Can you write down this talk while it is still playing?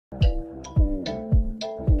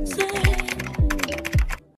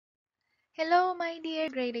my dear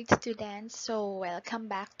grade 8 students. Welcome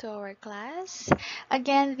back to our class.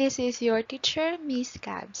 Again, this is your teacher, Miss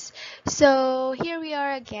Cabs. Here we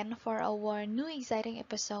are again for our new exciting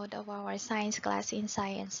episode of our science class in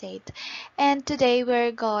Science 8. And today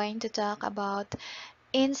we're going to talk about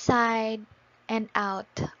inside and out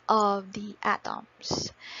of the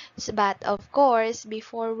atoms. But of course,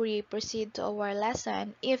 before we proceed to our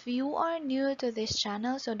lesson, if you are new to this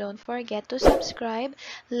channel, so don't forget to subscribe,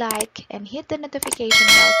 like, and hit the notification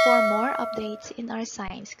bell for more updates in our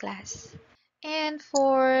science class. And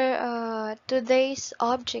for today's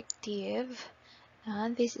objective,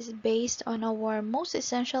 this is based on our most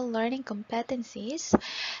essential learning competencies.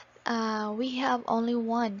 We have only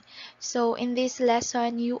one. So in this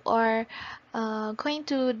lesson, you are going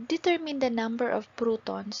to determine the number of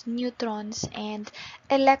protons, neutrons, and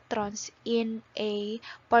electrons in a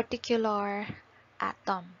particular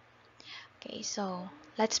atom. Okay, so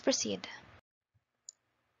let's proceed.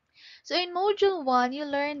 So in module 1, you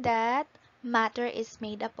learned that matter is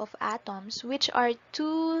made up of atoms which are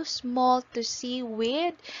too small to see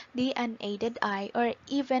with the unaided eye or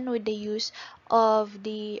even with the use of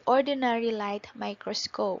the ordinary light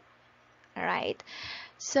microscope. Alright,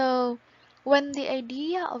 so when the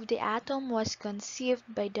idea of the atom was conceived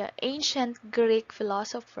by the ancient Greek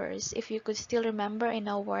philosophers, if you could still remember in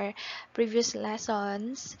our previous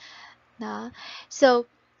lessons, na, so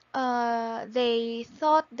they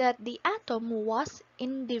thought that the atom was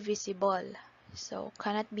indivisible, so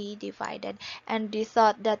cannot be divided, and they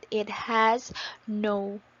thought that it has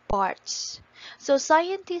no parts. So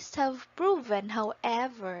scientists have proven,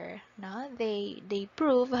 however, they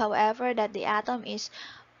prove, however, that the atom is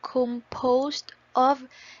composed of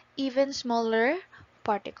even smaller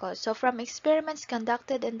particles. So from experiments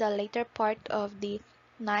conducted in the later part of the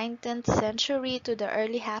 19th century to the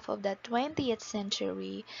early half of the 20th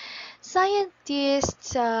century,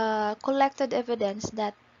 scientists collected evidence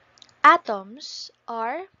that atoms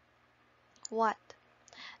are what?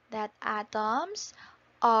 That atoms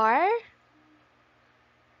are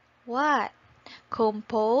what?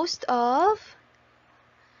 Composed of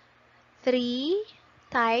three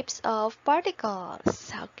types of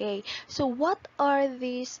particles. Okay, so what are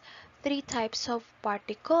these three types of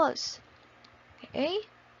particles? Okay,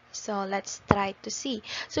 so let's try to see.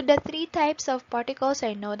 So the three types of particles,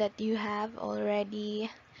 I know that you have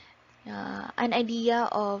already an idea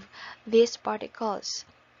of these particles.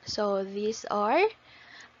 So these are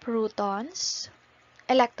protons,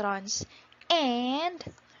 electrons, and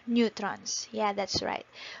neutrons. Yeah, that's right.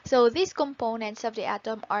 So these components of the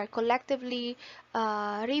atom are collectively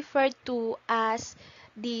referred to as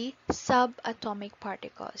the subatomic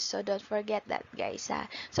particles. So don't forget that, guys.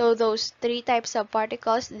 So those three types of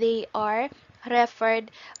particles, they are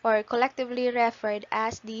referred or collectively referred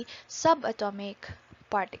as the subatomic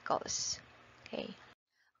particles. Okay.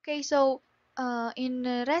 Okay, so in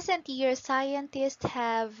recent years, scientists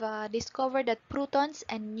have discovered that protons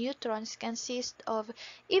and neutrons consist of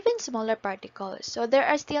even smaller particles. So there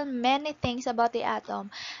are still many things about the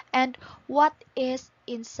atom and what is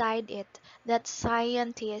inside it that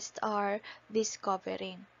scientists are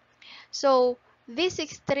discovering. So these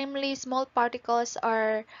extremely small particles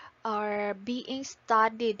are being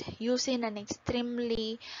studied using an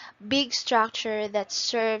extremely big structure that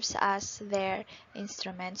serves as their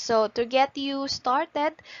instrument. So to get you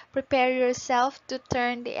started, prepare yourself to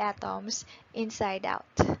turn the atoms inside out.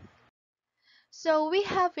 So we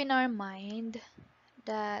have in our mind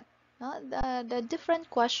that the different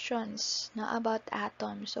questions about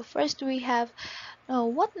atoms. So first we have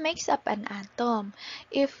what makes up an atom?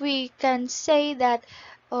 If we can say that,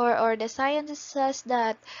 or the scientist says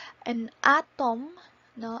that an atom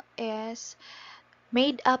is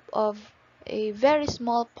made up of a very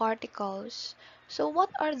small particles. So what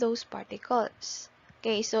are those particles?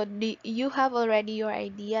 Okay, so you have already your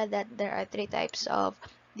idea that there are three types of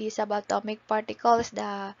these subatomic particles,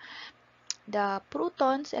 the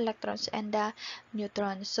protons, electrons, and the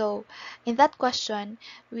neutrons. So in that question,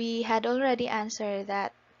 we had already answered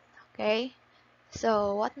that. Okay,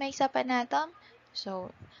 so what makes up an atom?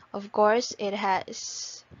 So of course it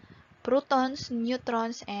has protons,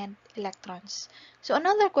 neutrons, and electrons. So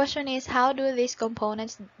another question is, how do these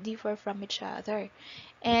components differ from each other?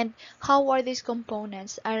 And how are these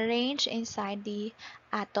components arranged inside the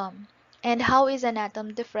atom? And how is an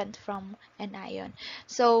atom different from an ion?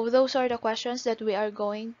 So those are the questions that we are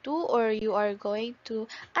going to, or you are going to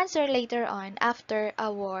answer later on after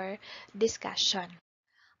our discussion.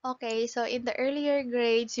 Okay, so in the earlier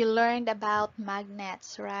grades, you learned about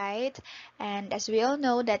magnets, right? And as we all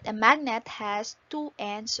know that a magnet has two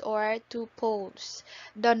ends or two poles,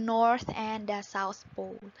 the north and the south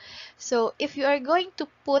pole. So if you are going to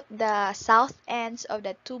put the south ends of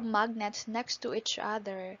the two magnets next to each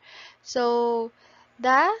other, so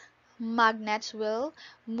the magnets will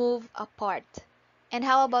move apart. And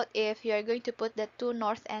how about if you are going to put the two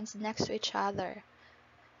north ends next to each other?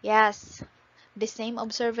 Yes, the same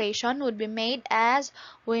observation would be made as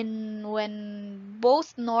when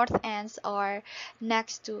both north ends are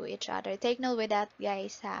next to each other. Take note with that,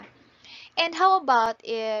 guys. Ha. And how about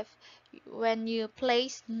if when you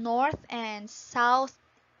place north and south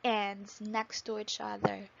ends next to each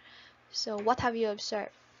other? So what have you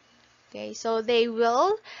observed? Okay, so they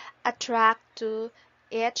will attract to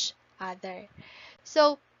each other.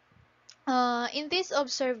 So in these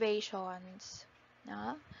observations,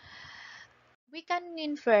 uh, we can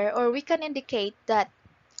infer or we can indicate that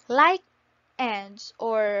like ends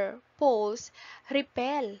or poles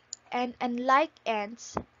repel and unlike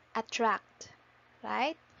ends attract,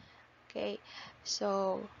 right? Okay,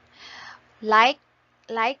 so like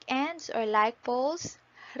like ends or like poles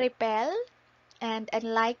repel and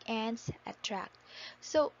unlike ends attract.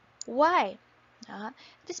 So why?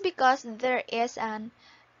 It is because there is an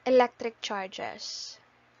electric charges.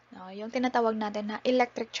 No, yung tinatawag natin na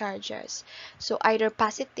electric charges. So, either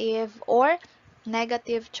positive or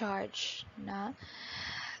negative charge. Na?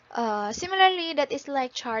 Similarly, that is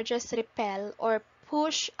like charges repel or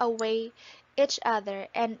push away each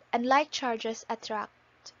other and unlike charges attract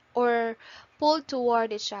or pull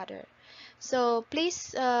toward each other. So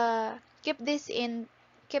please keep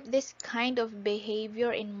this kind of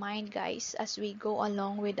behavior in mind, guys, as we go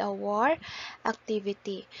along with our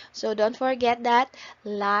activity. So don't forget that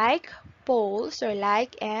like poles or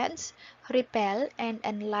like ends repel and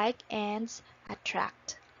unlike ends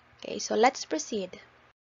attract. Okay, so let's proceed.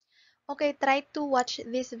 Okay, try to watch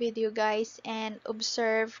this video, guys, and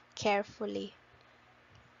observe carefully.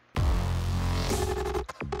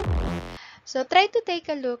 So try to take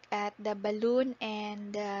a look at the balloon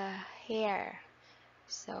and the hair.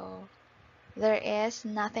 So there is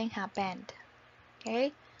nothing happened.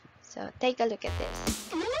 Okay, so take a look at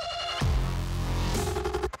this.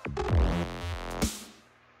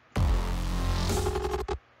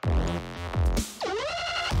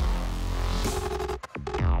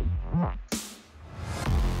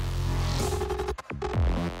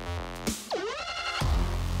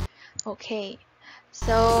 Okay,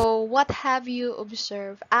 so what have you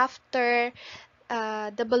observed after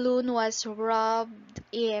the balloon was rubbed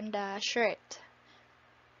in the shirt?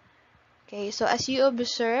 Okay, so as you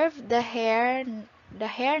observe, the hair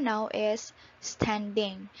now is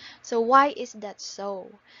standing. So why is that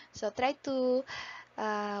so? So try to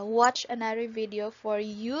watch another video for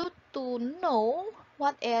you to know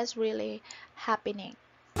what is really happening.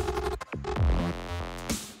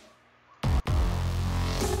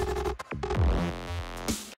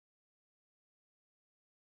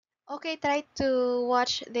 Okay, try to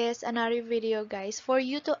watch this another video, guys, for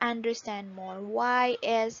you to understand more. Why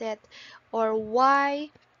is it, or why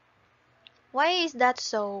is that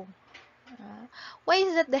so? Uh, why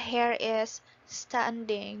is that the hair is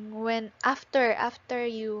standing when after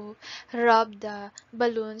you rub the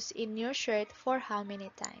balloons in your shirt for how many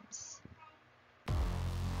times?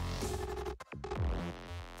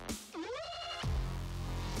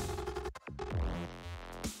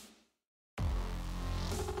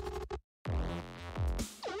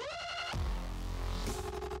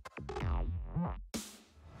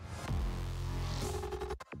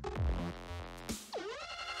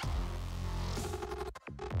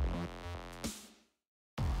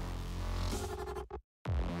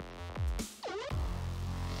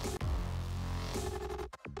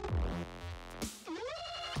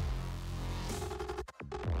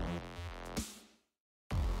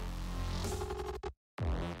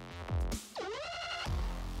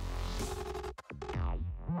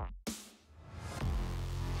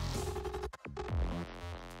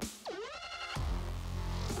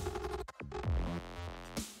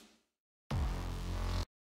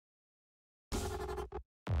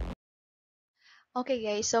 Okay,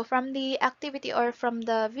 guys, so from the activity or from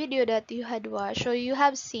the video that you had watched, so you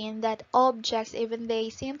have seen that objects, even they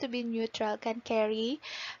seem to be neutral, can carry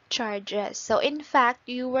charges. So in fact,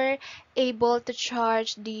 you were able to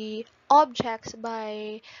charge the objects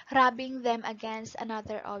by rubbing them against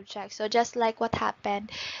another object. So just like what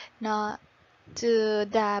happened no, to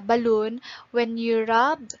the balloon when you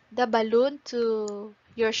rub the balloon to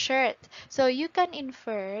your shirt. So you can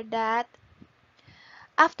infer that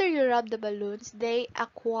after you rub the balloons, they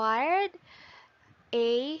acquired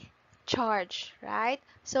a charge, right?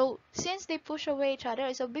 So, since they push away each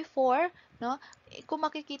other, so before, no, kung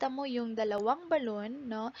makikita mo yung dalawang balloon,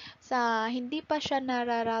 no, sa hindi pa siya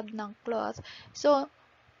nararab ng cloth, so,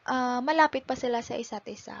 malapit pa sila sa isa't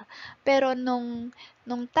isa. Pero nung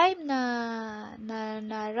time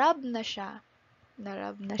na-rub na siya,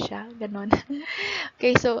 ganun.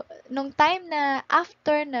 Okay, so, nung time na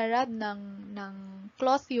after na-rub ng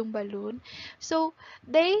cloth yung balloon, so,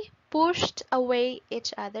 they pushed away each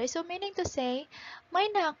other. So, meaning to say, may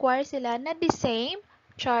na-acquire sila na the same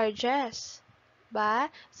charges. Ba?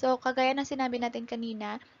 So, kagaya ng sinabi natin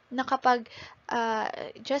kanina, na kapag,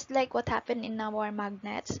 just like what happened in our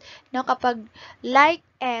magnets, no, kapag like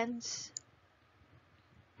ends,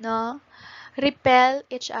 no, repel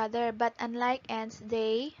each other, but unlike ends,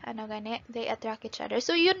 they attract each other.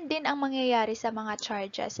 So, yun din ang mangyayari sa mga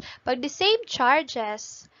charges. Pag the same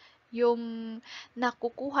charges yung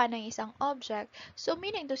nakukuha ng isang object, so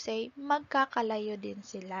meaning to say, magkakalayo din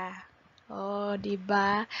sila. Oh, 'di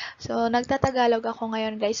ba? So, nagtatagalog ako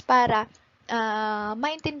ngayon, guys, para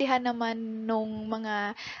maintindihan naman nung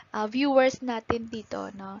mga viewers natin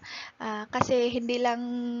dito, no? Kasi hindi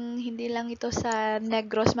lang ito sa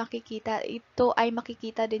Negros makikita, ito ay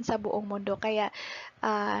makikita din sa buong mundo. Kaya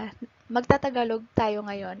magtatagalog tayo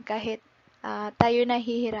ngayon kahit tayo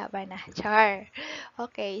nahihirapan na. Char.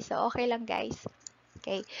 Okay, so okay lang, guys.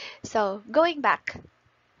 Okay. So, going back.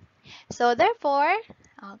 So therefore,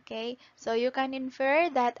 okay, so you can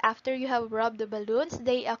infer that after you have rubbed the balloons,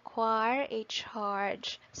 they acquire a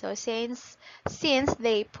charge. So since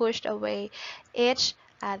they pushed away each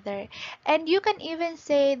other. And you can even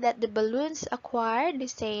say that the balloons acquire the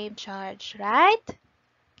same charge, right?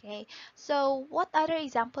 Okay, so what other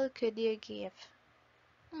example could you give?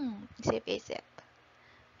 Isip.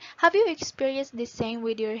 Have you experienced the same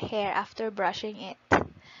with your hair after brushing it?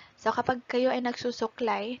 So kapag kayo ay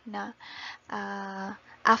nagsusuklay na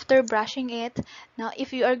after brushing it, now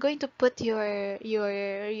if you are going to put your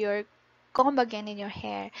comb again in your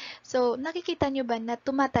hair, so nakikita nyo ba na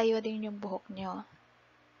tumatayo din yung buhok nyo?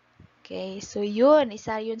 Okay, so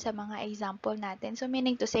isa yun sa mga example natin. So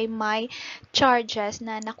meaning to say, may charges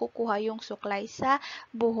na nakukuha yung suklay sa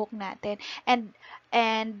buhok natin. And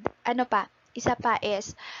ano pa, isa pa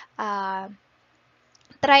is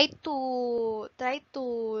try to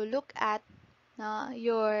look at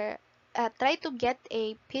try to get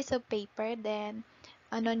a piece of paper, then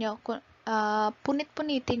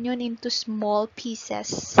punit-punitin yun into small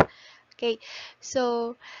pieces. Okay,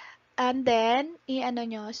 so and then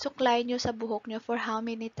suklay nyo sa buhok nyo for how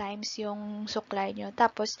many times yung suklay nyo,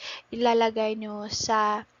 tapos lagay nyo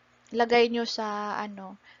sa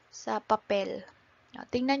sa papel.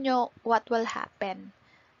 Tingnan nyo what will happen.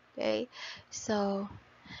 Okay, so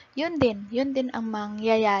yun din ang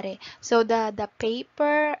mangyayari. So the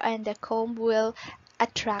paper and the comb will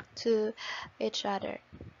attract to each other,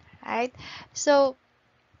 right? So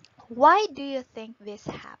why do you think this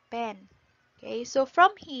happened? Okay, so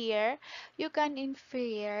from here you can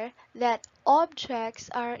infer that objects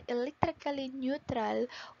are electrically neutral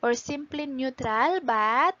or simply neutral,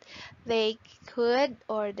 but they can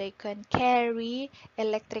carry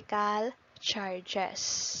electrical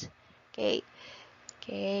charges. Okay.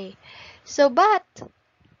 So, but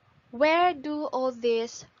where do all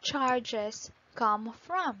these charges come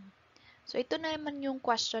from? So, ito na naman yung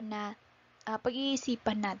question na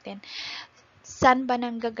pag-iisipan natin. Saan ba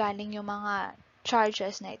nanggagaling yung mga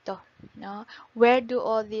charges na ito? No? Where do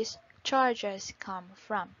all these charges come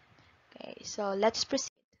from? Okay, so let's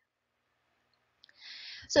proceed.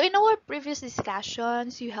 So, in our previous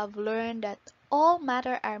discussions, you have learned that all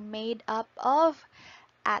matter are made up of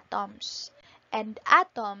atoms. And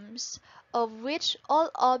atoms, of which all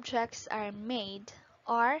objects are made,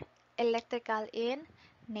 are electrical in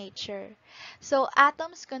nature. So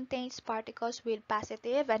atoms contains particles with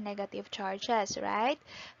positive and negative charges, right?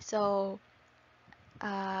 So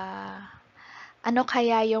ano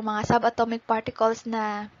kaya yung mga subatomic particles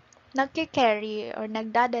na nagki-carry or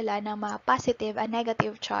nagdadala ng mga positive and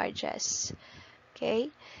negative charges? Okay?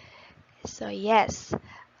 So yes.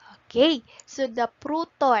 Okay, so the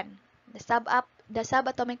proton, the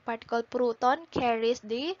subatomic particle proton carries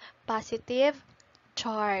the positive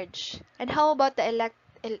charge. And how about the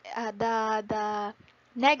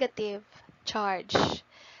negative charge?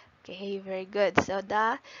 Okay, very good. So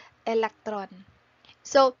the electron.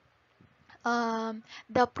 So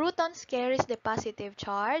the protons carries the positive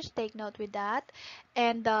charge. Take note with that,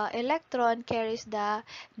 and the electron carries the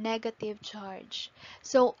negative charge.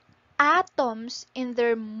 So atoms in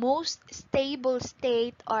their most stable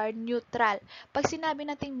state are neutral. Pag sinabi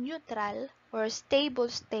natin neutral or stable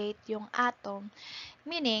state yung atom,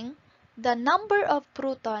 meaning the number of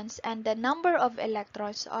protons and the number of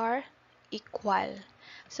electrons are equal.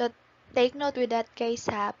 So take note with that, guys,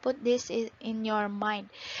 ha. Put this in your mind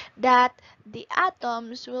that the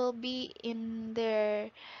atoms will be in their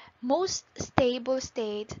most stable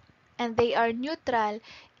state and they are neutral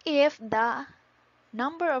if the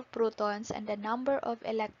number of protons and the number of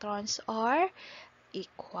electrons are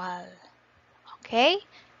equal. Okay?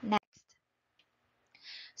 Next.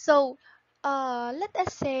 So, let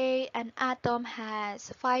us say an atom has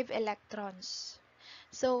 5 electrons.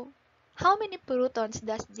 So, how many protons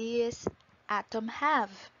does this atom have?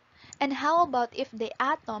 And how about if the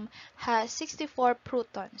atom has 64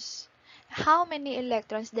 protons? How many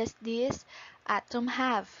electrons does this atom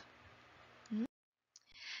have?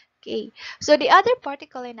 Okay, so the other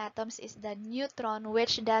particle in atoms is the neutron,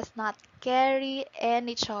 which does not carry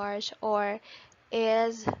any charge or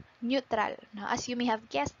is neutral. Now, as you may have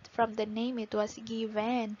guessed from the name, it was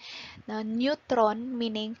given. Now, neutron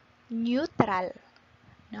meaning neutral.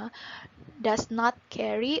 No, does not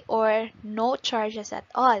carry or no charges at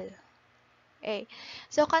all. Okay,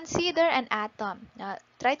 so consider an atom. Now,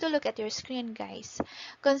 try to look at your screen, guys.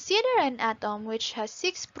 Consider an atom which has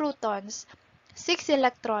 6 protons, 6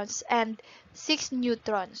 electrons, and 6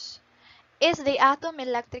 neutrons. Is the atom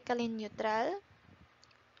electrically neutral?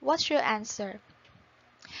 What's your answer?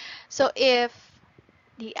 So if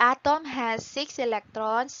the atom has 6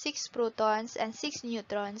 electrons, 6 protons, and 6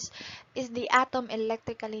 neutrons, is the atom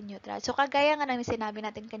electrically neutral. So kagaya nga ng sinabi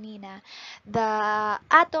natin kanina, the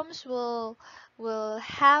atoms will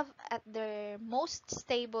have at their most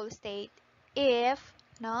stable state if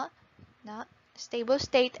no stable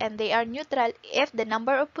state, and they are neutral if the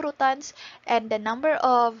number of protons and the number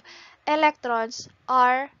of electrons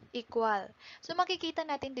are equal. So makikita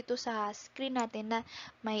natin dito sa screen natin na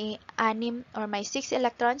may 6 or may 6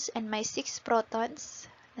 electrons and may 6 protons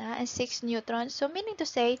and 6 neutrons. So meaning to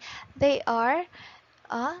say they are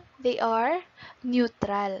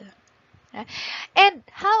neutral. And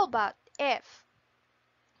how about if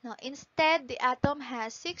now instead the atom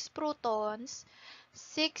has 6 protons,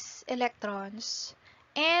 6 electrons,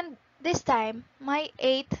 and this time may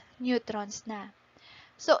 8 neutrons na.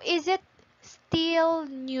 So is it still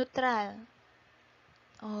neutral?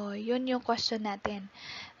 Oh, yun yung question natin.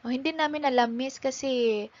 Oh, hindi namin alam, miss,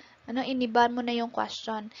 kasi iniban mo na yung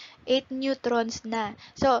question. 8 neutrons na.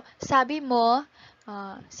 So, sabi mo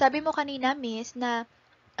kanina, miss, na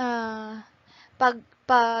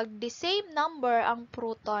pag the same number ang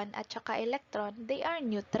proton at saka electron, they are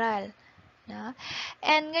neutral. Na?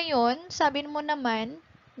 And ngayon, sabi mo naman,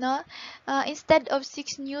 instead of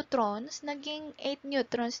 6 neutrons, naging 8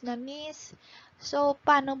 neutrons na, miss. So,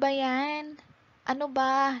 paano ba yan? Ano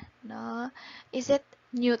ba? No? Is it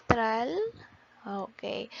neutral?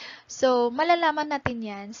 Okay. So, malalaman natin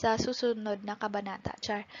yan sa susunod na kabanata.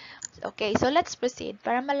 Char. Okay, so let's proceed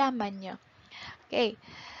para malaman nyo. Okay.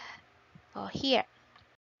 Oh, here.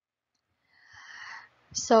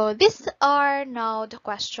 So, these are now the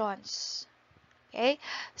questions. Okay.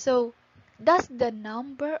 So, does the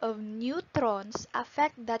number of neutrons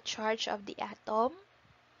affect the charge of the atom?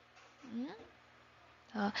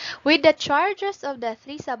 With the charges of the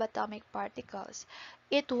 3 subatomic particles,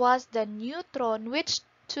 it was the neutron which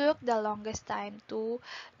took the longest time to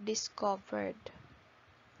discovered.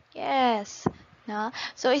 Yes.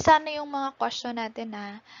 So, isa na yung mga question natin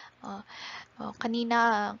na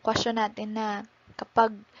kanina question natin na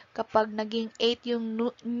kapag naging 8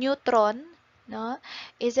 yung neutron,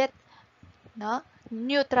 is it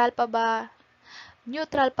neutral pa ba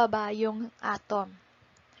yung atom?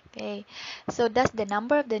 Okay, so does the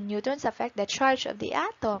number of the neutrons affect the charge of the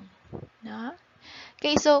atom?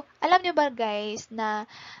 Okay, so alam nyo ba, guys, na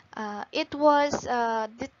it was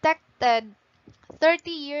detected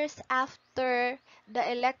 30 years after the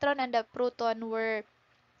electron and the proton were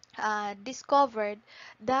discovered,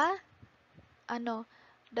 the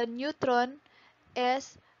neutron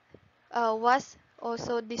was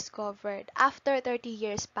also discovered after 30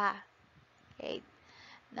 years pa. Okay.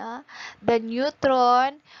 The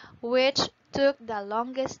neutron which took the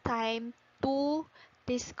longest time to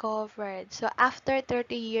discovered. So, after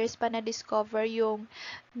 30 years pa na-discover yung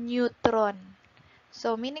neutron.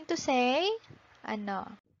 So, meaning to say,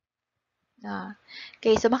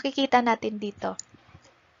 okay, so makikita natin dito.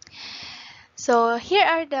 So here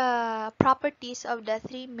are the properties of the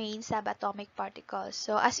three main subatomic particles.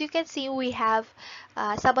 So as you can see, we have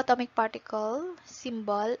subatomic particle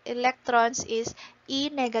symbol. Electrons is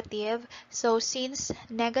E negative. So since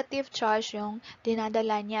negative charge yung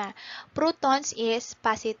dinadala niya. Protons is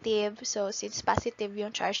positive. So since positive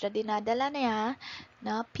yung charge na dinadala niya,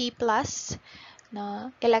 na P plus,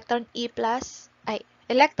 na electron E plus,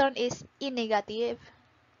 electron is E negative.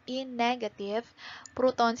 In negative,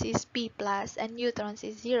 protons is P plus and neutrons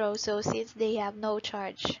is 0. So, since they have no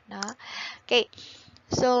charge, na? Okay.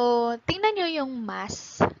 So, tingnan nyo yung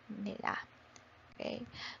mass nila. Okay.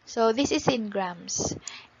 So, this is in grams.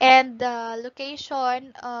 And the location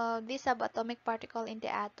of this subatomic particle in the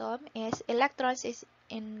atom is electrons is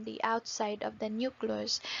in the outside of the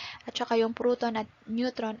nucleus. At saka yung proton at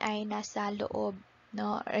neutron ay nasa loob,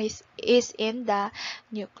 no? Is in the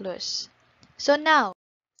nucleus. So, now,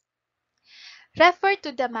 refer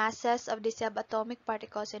to the masses of the subatomic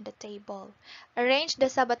particles in the table. Arrange the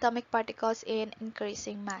subatomic particles in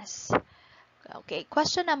increasing mass. Okay,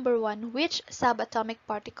 question number 1. Which subatomic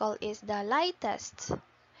particle is the lightest?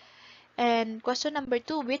 And question number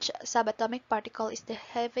 2. Which subatomic particle is the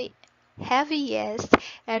heaviest?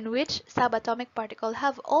 And which subatomic particle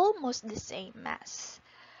have almost the same mass?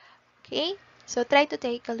 Okay, so try to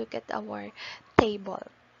take a look at our table.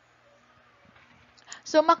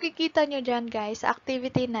 So, makikita nyo dyan, guys, sa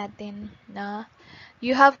activity natin na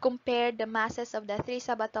you have compared the masses of the three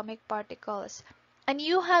subatomic particles. And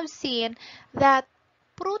you have seen that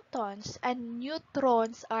protons and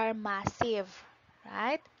neutrons are massive,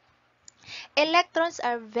 right? Electrons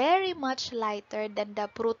are very much lighter than the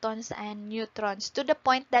protons and neutrons to the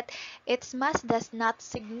point that its mass does not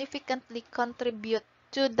significantly contribute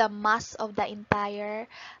to the mass of the entire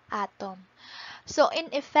atom. So, in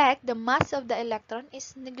effect, the mass of the electron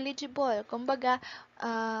is negligible. Kumbaga,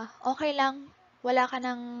 okay lang, wala ka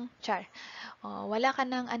ng wala ka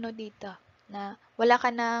ng ano dito, na wala ka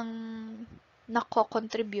ng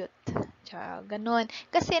nako-contribute. Ganun.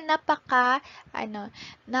 Kasi napaka-gaan, no,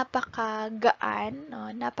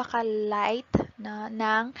 napaka-light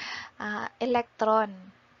ng electron.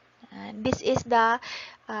 This is the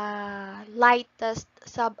lightest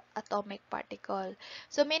subatomic particle.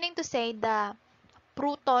 So, meaning to say, the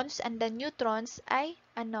protons and the neutrons ay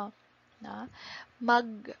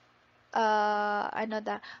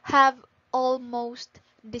have almost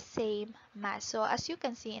the same mass. So as you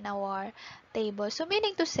can see in our table, so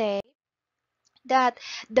meaning to say that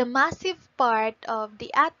the massive part of the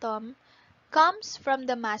atom comes from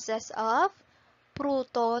the masses of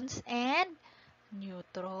protons and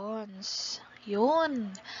neutrons.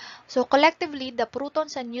 Yun. So collectively, the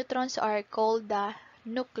protons and neutrons are called the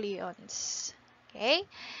nucleons. Okay?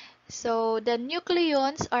 So, the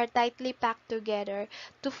nucleons are tightly packed together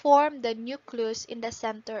to form the nucleus in the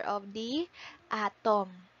center of the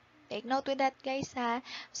atom. Take note with that, guys, ha?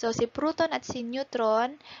 So, si proton at si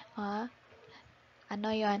neutron,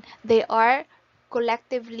 they are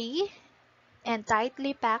collectively and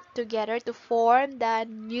tightly packed together to form the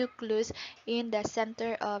nucleus in the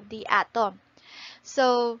center of the atom.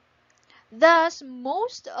 So, thus,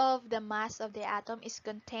 most of the mass of the atom is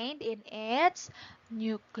contained in its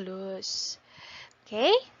nucleus.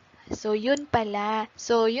 Okay? So, yun pala.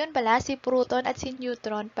 Si proton at si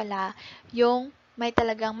neutron pala yung may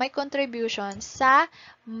contribution sa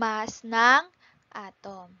mass ng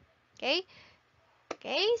atom. Okay?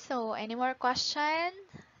 Okay, so any more question?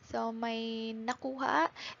 So, may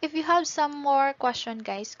nakuha? If you have some more question,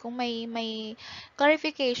 guys, kung may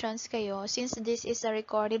clarifications kayo, since this is a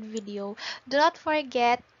recorded video, do not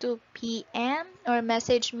forget to PM or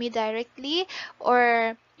message me directly,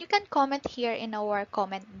 or you can comment here in our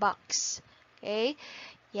comment box. Okay?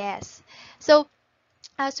 Yes. So,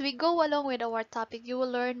 as we go along with our topic, you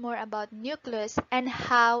will learn more about nucleus and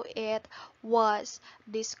how it was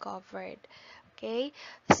discovered. Okay?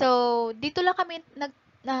 So, dito lang kami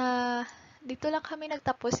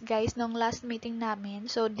nagtapos, guys, nung last meeting namin.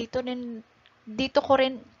 So, dito ko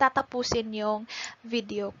rin tatapusin yung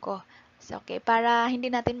video ko. So, okay, para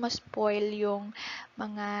hindi natin ma-spoil yung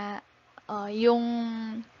mga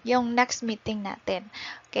yung next meeting natin.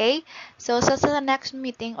 Okay? So, sa next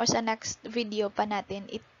meeting or sa next video pa natin,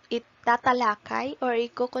 itatalakay or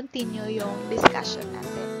i-continue yung discussion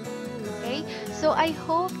natin. Okay? So, I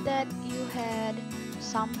hope that you had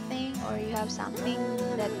something or you have something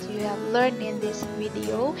that you have learned in this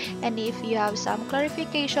video, and if you have some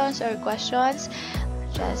clarifications or questions,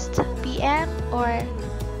 just PM or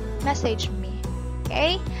message me.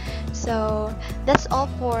 Okay, so that's all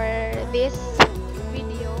for this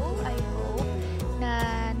video. I hope na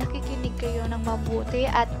nakikinig kayo ng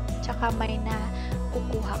mabuti at tsaka may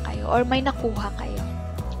nakukuha kayo or may nakuha kayo.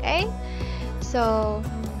 Okay? So,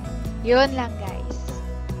 yun lang guys.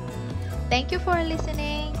 Thank you for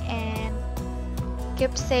listening and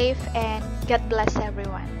keep safe and God bless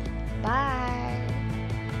everyone. Bye!